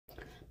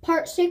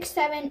part 6,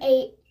 7,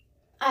 8.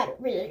 I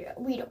don't really.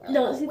 We don't really.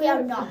 No, know. We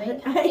have not been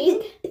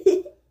counting.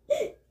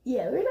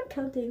 Yeah, we're not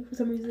counting for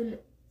some reason.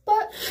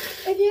 But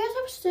if you guys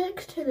have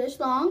stuck to this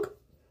long,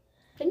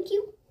 thank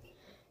you.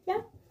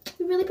 Yeah,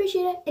 we really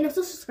appreciate it, and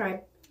also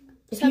subscribe.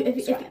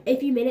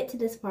 If you made it to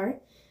this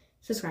part,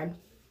 subscribe.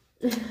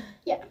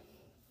 Yeah.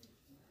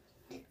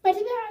 My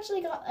teeth are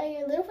actually got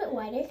a little bit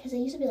whiter because they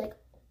used to be like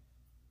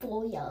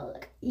full yellow.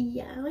 Like.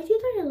 Yeah, my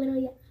teeth are a little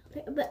yellow.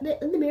 But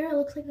in the mirror, it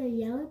looks like they're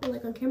yellow, but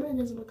like on camera, it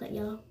doesn't look like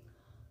yellow.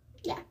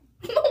 Yeah.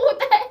 What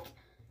the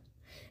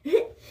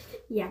heck?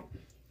 Yeah.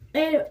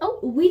 And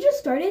we just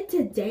started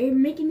today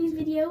making these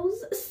videos,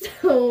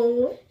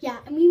 so yeah,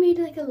 and we made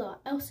like a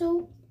lot.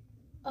 Also,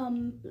 our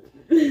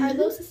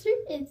little sister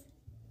is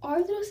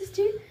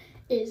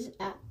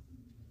at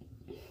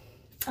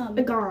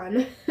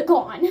gone.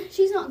 Gone.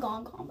 She's not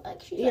gone, but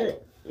like she's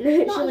like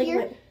not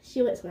here.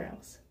 She went somewhere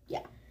else.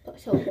 Yeah.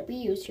 So we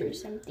used her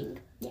something.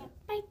 Yeah.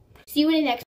 Bye. See you in the next.